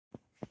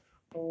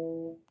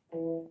Do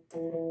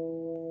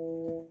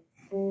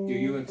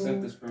you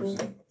accept this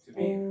person to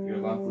be your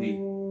lawfully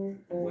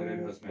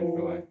wedded husband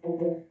for life?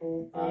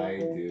 I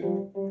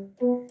do.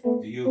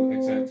 Do you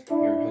accept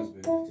your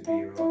husband to be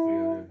your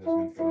lawfully wedded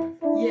husband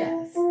for life?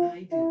 Yes,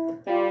 I do.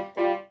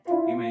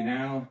 You may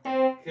now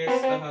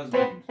kiss the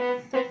husband.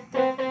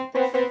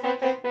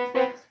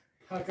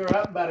 Pucker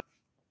up, buddy.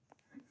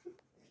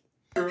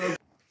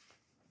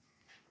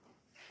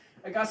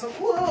 I got some.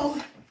 Whoa!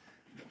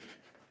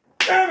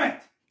 Damn it!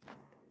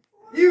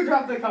 You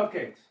dropped the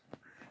cupcakes.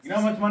 You know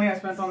how much money I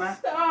spent on that?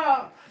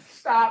 Stop!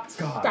 Stop!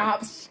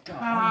 God.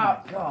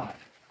 Stop! God.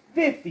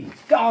 $50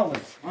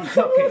 on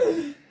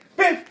cupcakes.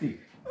 50.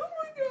 Oh my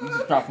You god!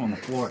 just dropped them on the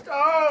floor.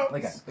 Stop!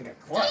 Like a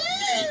clutch.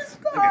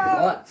 Stop! Like a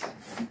clutch.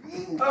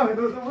 Oh,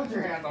 don't put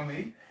your hands on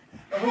me.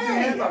 Don't put your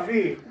hands on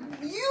me.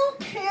 You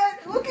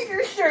can't look at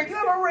your shirt. You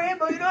have a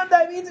rainbow. You know what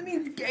that means? It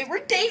means gay.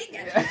 We're dating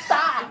it.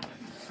 Stop!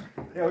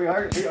 Yeah, we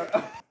are. Okay,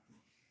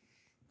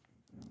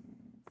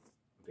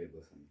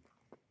 listen.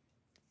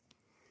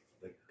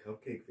 The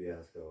cupcake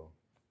fiasco.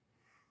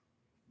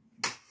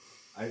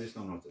 I just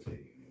don't know what to say to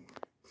you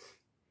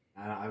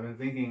anymore. I've been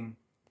thinking.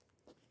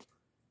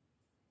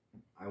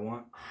 I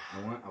was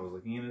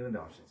looking into the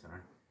adoption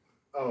center.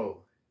 Oh.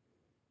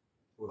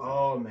 Listen,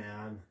 Oh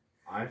man.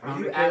 I Are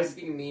found you a kid.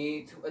 asking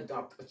me to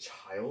adopt a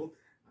child?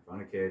 I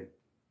found a kid.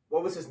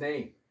 What was his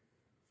name?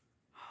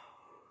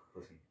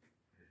 Listen.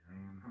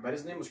 I bet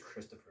his name was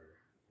Christopher.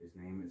 His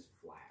name is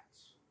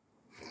Flats.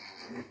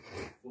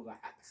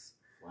 Flats.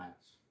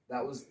 Flats.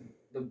 That was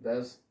the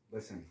best.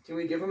 Listen, Can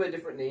we give him a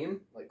different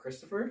name, like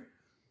Christopher?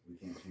 we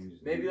can't change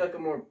his Maybe name. like a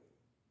more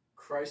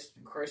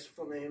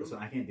Christopher name. Listen,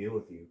 I can't deal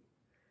with you.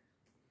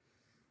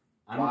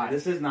 Why?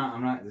 This is not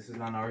an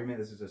argument.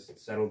 This is a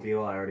settled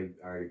deal. I already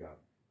got.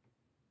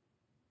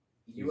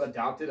 You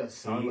adopted a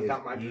son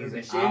without my permission.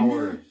 He's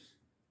ours.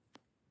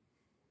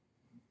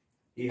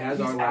 He has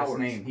He's our last ours.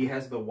 name. He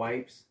has the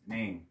wife's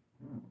name.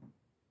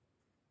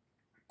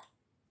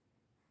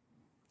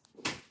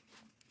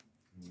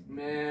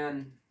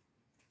 Man,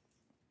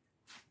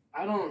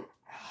 I don't.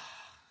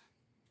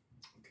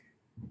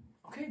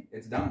 Okay.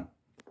 It's done.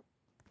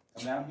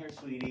 Come down here,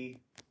 sweetie.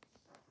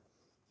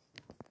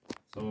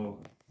 So,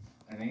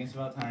 I think it's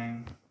about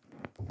time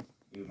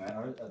you met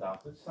our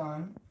adopted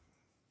son.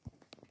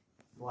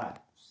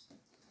 Flaps.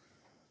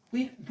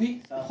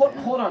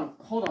 Hold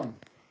on.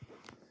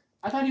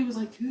 I thought he was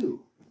like 2.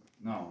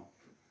 No.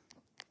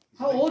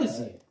 How old is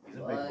he? He's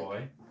a big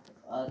boy.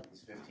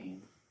 He's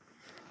 15.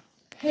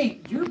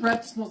 Hey, your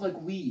breath smells like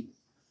weed.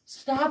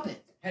 Stop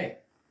it. Hey,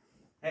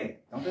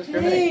 don't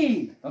discriminate.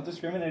 Hey. Don't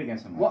discriminate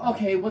against him. Well,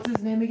 okay, what's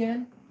his name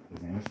again?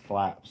 His name is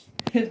Flaps.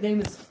 His name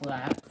is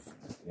Flaps.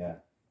 Yeah.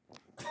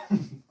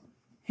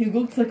 He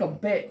looks like a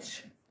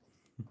bitch.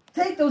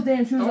 Take those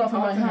damn shoes off of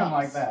my house.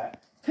 like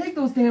that. Take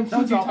those damn shoes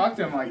Don't you off. talk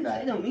to him like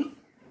that. me.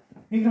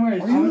 Ignore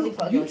his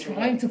Are you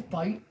trying to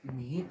fight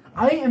me?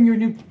 I am your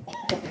new.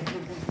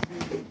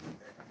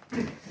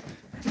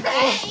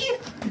 Hey!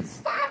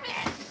 Stop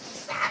it!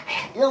 Stop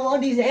it! You don't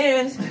want these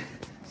hands.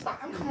 Stop.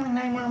 I'm calling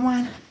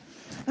 911.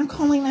 I'm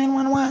calling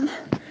 911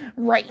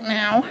 right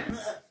now.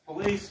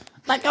 Police.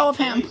 Let go of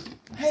him.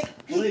 Hey,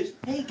 Police.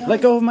 hey, guys.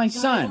 Let go of my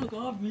son. Let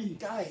go of me.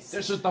 Guys,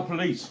 This is the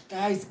police.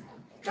 guys,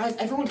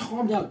 everyone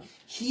calm down.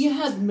 He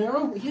has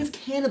he has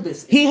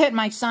cannabis. He hit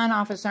my son,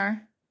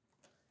 officer.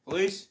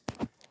 Police.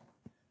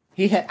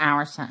 He hit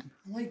our son.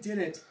 No, I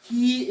didn't.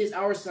 He is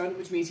our son,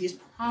 which means he's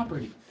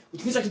property.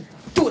 Which means I can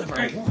do whatever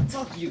I want.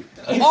 Fuck you.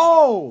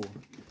 Oh!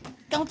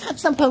 Don't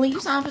touch the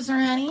police officer,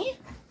 honey.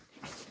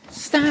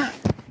 Stop.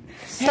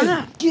 Stop.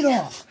 Hey, get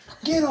off.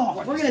 Get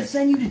off. We're gonna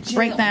send you to jail.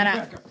 Break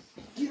that up.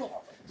 Get off.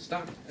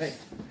 Stop. Hey.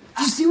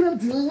 Do you see what I'm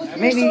dealing with here,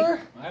 Maybe-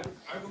 sir? I have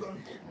a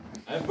gun.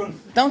 I have a gun.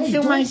 Don't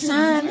shoot my I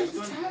son. have a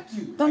gun. Attack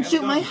you. Don't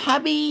shoot my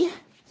hubby.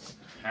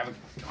 I have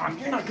a gun.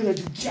 You're not gonna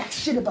do jack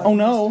shit about Oh this.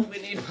 no. We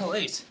need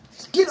police.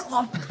 Get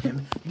off of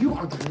him. You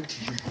are going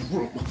to your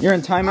room. You're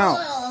in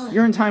timeout.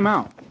 You're in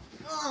timeout.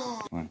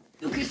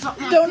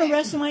 Don't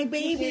arrest my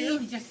baby.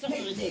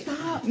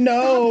 Stop.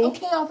 No.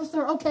 Okay,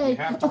 officer. Okay. You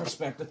have to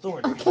respect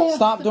authority. Okay.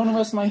 Stop! Don't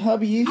arrest my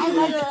hubby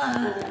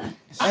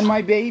and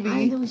my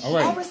baby. All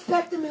I right.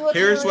 respect the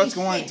military. Here's what's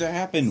going to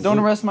happen. Don't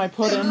arrest my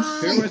pudding.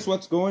 Here's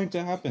what's going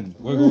to happen.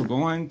 We're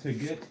going to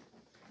get.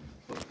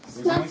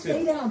 Stop.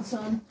 Stay down,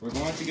 son. We're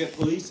going to get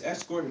police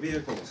escort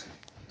vehicles.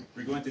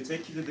 We're going to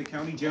take you to the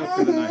county jail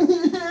for the night. And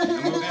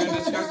we're going to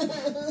discuss.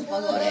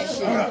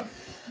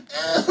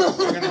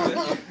 We're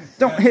gonna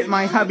Don't hit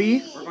my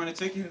hubby. We're going to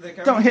take you to the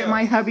county Don't hit jail.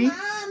 my hubby.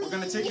 We're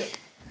going to take you.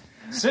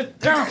 Sit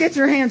down. Get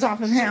your hands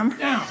off of him.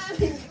 Down.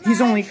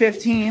 He's only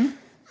 15. Mommy,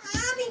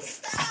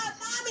 stop.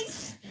 Mommy,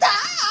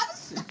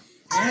 stop.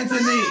 Hands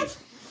and knees.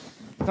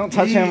 Don't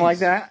touch him like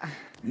that.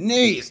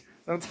 Knees.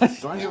 Don't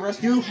touch. Going to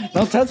arrest you.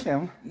 Don't touch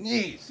him.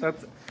 Knees.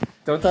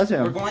 Don't touch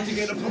We're him. going to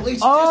get a police.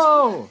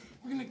 Oh!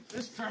 We're going to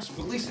dispatch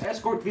police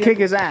escort vehicles. Kick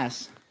his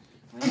ass.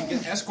 We're going to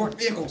get escort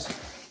vehicles.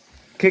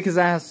 Kick his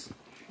ass.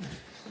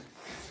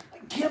 I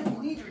can't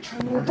believe you're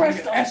trying to We're going to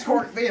arrest get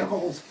escort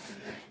vehicles.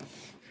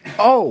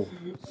 Oh!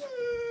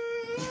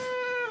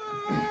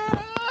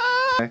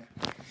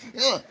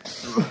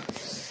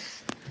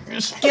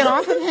 Get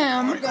off of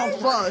him. Oh,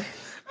 fuck.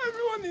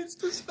 Everyone needs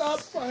to stop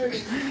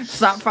fighting.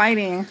 Stop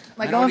fighting.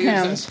 Let go of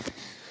him.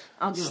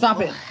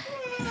 Stop it.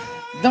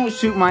 Don't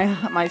shoot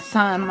my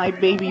son, my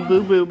baby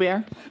boo-boo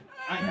bear.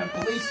 I have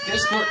police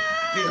escort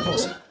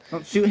vehicles.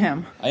 Don't shoot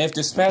him. I have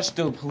dispatched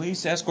the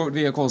police escort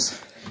vehicles.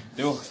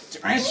 They will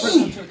transfer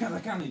them to the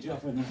county jail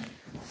for them.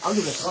 I'm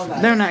gonna throw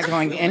that. They're not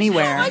going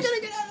anywhere. I'm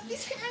gonna get out of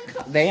these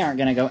handcuffs. They aren't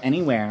gonna go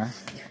anywhere.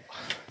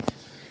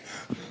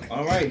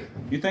 All right.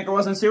 You think I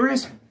wasn't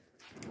serious?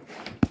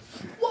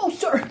 Whoa,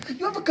 sir.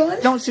 You have a gun?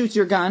 Don't shoot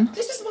your gun.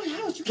 This is my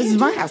house. You can't This is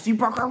my house. You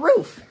broke our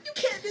roof. You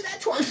can't do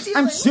that to our ceiling.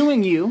 I'm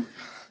suing you.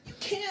 You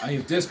can't. I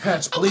have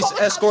dispatched I'll police call the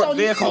cops escort on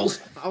you. vehicles.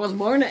 I was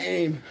born to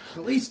aim.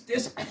 Police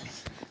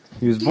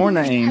He was born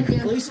to aim.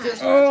 Police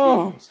dispatch.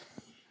 Oh.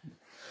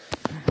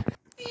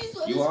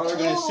 You all are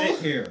going to sit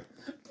here.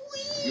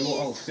 You will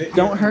all sit here.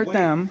 Don't and hurt wait.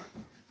 them.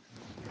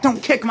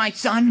 Don't kick my You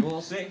son.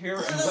 will sit here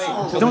and wait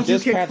until Don't the you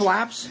kick dispatch.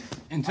 flaps.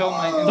 Until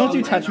my. Don't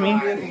you touch me.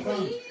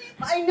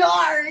 My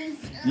nose.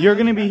 You're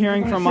gonna be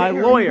hearing from my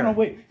lawyer.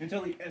 Wait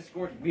until the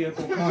escort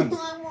vehicle comes.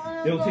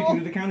 They'll take you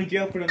to the county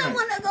jail for the I night.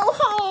 want to go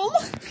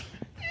home.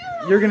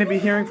 You're gonna be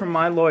hearing from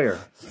my lawyer.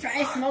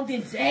 Try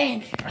smoking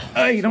zinc.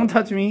 Hey, don't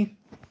touch me.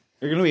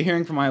 You're gonna be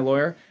hearing from my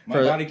lawyer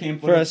My body cam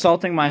for footage.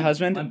 assaulting my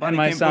husband and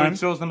my son.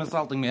 shows them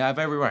assaulting me. I have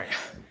every right.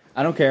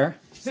 I don't care.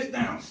 Sit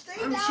down.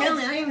 I'm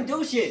chilling. I didn't even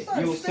do shit.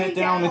 You will sit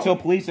down until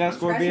police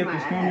escort Scratching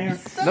vehicles my come here.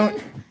 ass.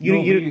 Don't you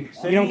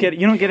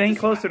don't get any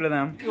closer to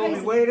them.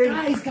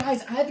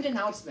 Guys, I have an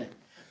announcement.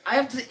 I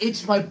have to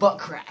itch my butt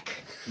crack.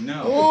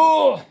 No.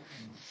 Oh,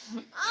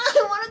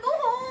 I want to go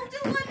home.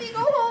 Just let me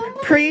go home.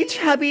 preach,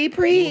 hubby,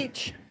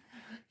 preach.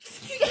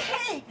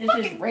 Hey, This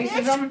is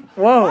racism.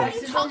 Whoa. why are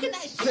you talking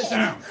that shit?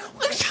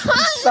 We're trying.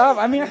 Stop.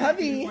 I'm your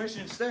hubby.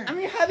 Questions there. I'm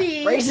your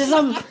hubby.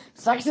 Racism.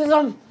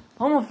 Sexism.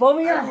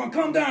 Homophobia. Everyone,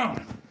 calm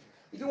down.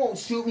 You won't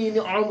shoot me in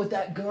the arm with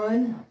that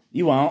gun,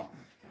 You won't.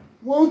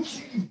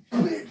 won't you,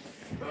 bitch?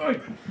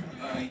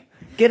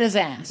 Get his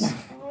ass.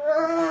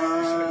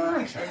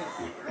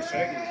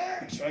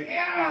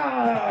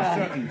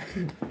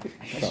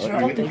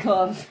 Fuck the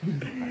cuffs.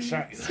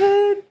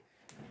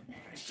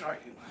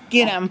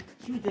 Get him.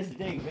 Shoot this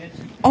dick, bitch.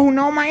 Oh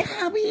no, my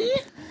hubby.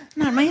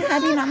 Not my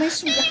hubby, not my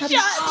sweet hubby.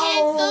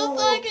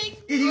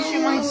 Did you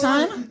shoot my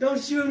son?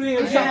 Don't shoot me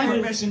I have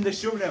permission to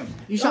shoot him.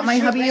 You shot my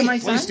hubby and my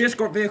son? Police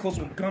escort vehicles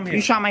will come here.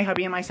 You shot my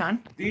hubby and my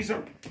son? These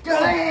are.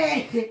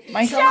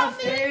 My son.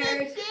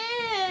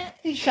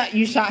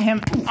 You shot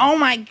him. Oh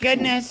my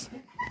goodness.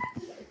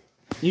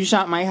 You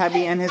shot my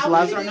hubby and his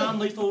love. These are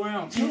non-lethal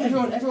rounds.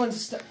 Everyone,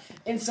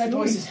 inside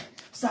voices.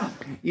 Stop.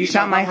 You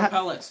shot my rubber hubby.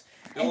 pellets.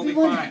 It will be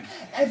fine.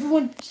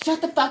 Everyone,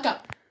 shut the fuck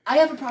up. I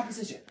have a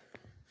proposition.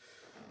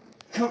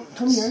 Come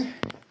here.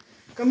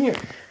 Come here.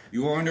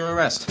 You are under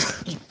arrest.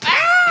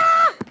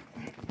 Ah!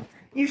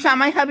 You shot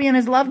my hubby and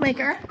his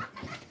lovemaker.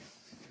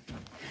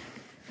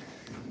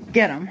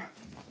 Get him.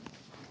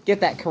 Get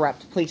that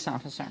corrupt police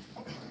officer.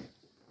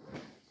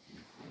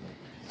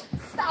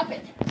 Stop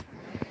it.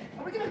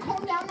 Are we gonna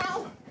calm down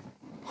now?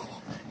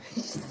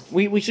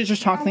 We should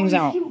just talk things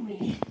out. Shoot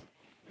me.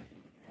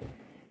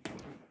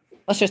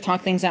 Let's just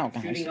talk things out,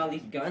 guys. Shooting all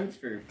these guns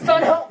for.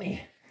 Son, help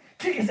me.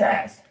 Kick his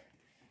ass.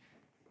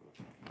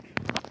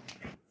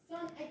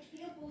 Son, I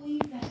can't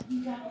believe that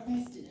you got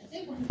arrested. I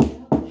think we're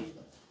gonna get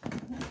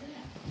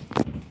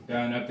up.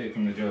 Got an update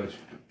from the judge.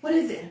 What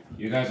is it?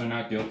 You guys are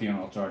not guilty on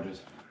all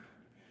charges.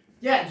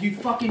 Yeah, you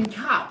fucking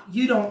cop.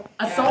 You don't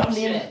assault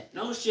me in it.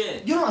 No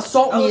shit. You don't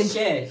assault me No in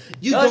shit.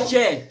 You No don't-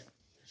 shit.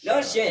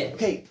 No shit.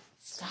 Okay,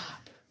 stop.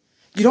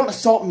 You don't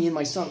assault me and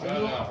my son.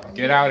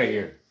 Get out of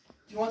here.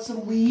 You want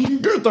some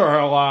weed? Get the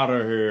hell out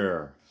of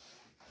here.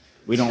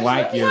 We don't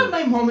like Let me have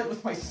my moment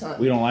with my son.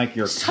 We don't like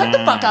your Shut the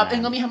fuck up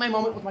and let me have my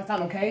moment with my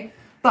son, okay?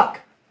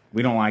 Fuck.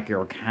 We don't like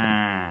your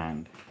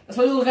kind. That's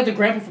why you look like the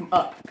grandpa from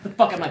Up. Get the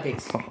fuck out of my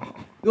face.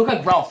 You look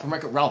like Ralph from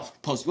Wreck-It Ralph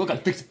post. You look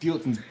like Fix It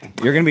Felix.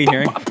 You're gonna be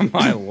hearing from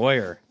my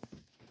lawyer.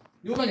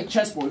 You look like a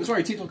chessboard. This is why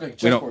your teeth look like a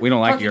chessboard. We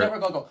don't like Cartoon your-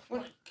 Network,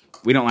 go.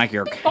 We don't like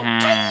your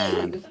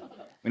kind.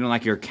 We don't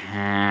like your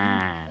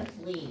kind.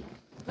 Let's leave.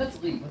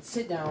 Let's leave. Let's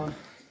sit down.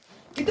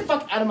 Get the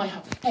fuck out of my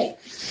house. Hey.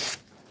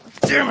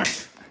 Damn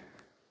it!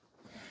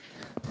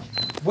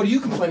 What are you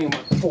complaining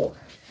about for?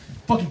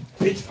 Fucking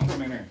bitch. Don't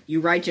come in here.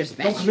 You righteous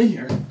Don't bitch. come in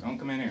here. Don't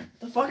come in here. Get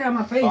the fuck out of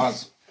my face.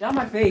 Pause. Get out of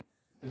my face.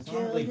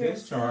 Dishonorably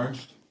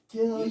discharged.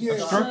 Kill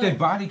Obstructed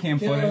body cam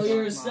Kill footage.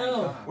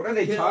 yourself. What are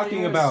they Kill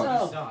talking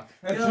yourself. about?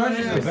 That judge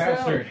is a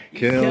bastard.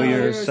 Kill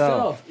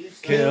yourself.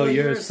 Kill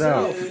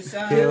yourself.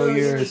 Kill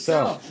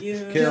yourself.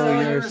 Kill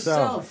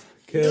yourself.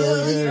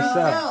 Kill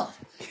yourself.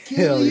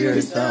 Kill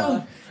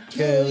yourself.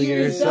 Kill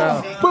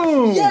yourself.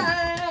 Boom!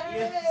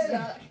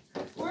 Yeah!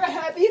 We're a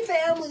happy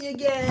family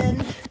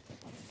again.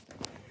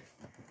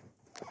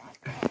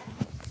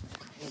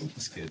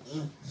 That's good.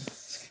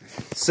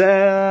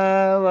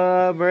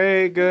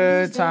 Celebrate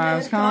good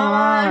times, come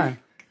on.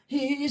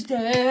 He's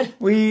dead.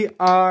 We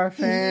are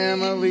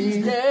family.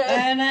 He's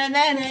dead.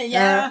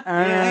 Yeah.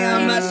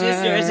 My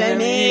sisters and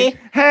me.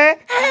 Hey,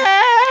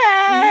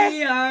 hey.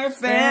 We are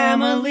family.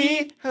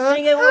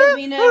 sing it with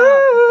me now.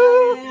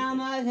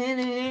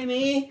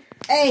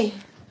 Hey.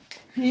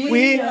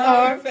 We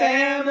are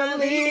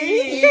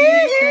family.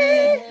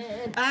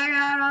 I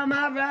got all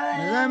my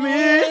brothers.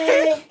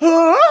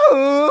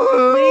 Oh.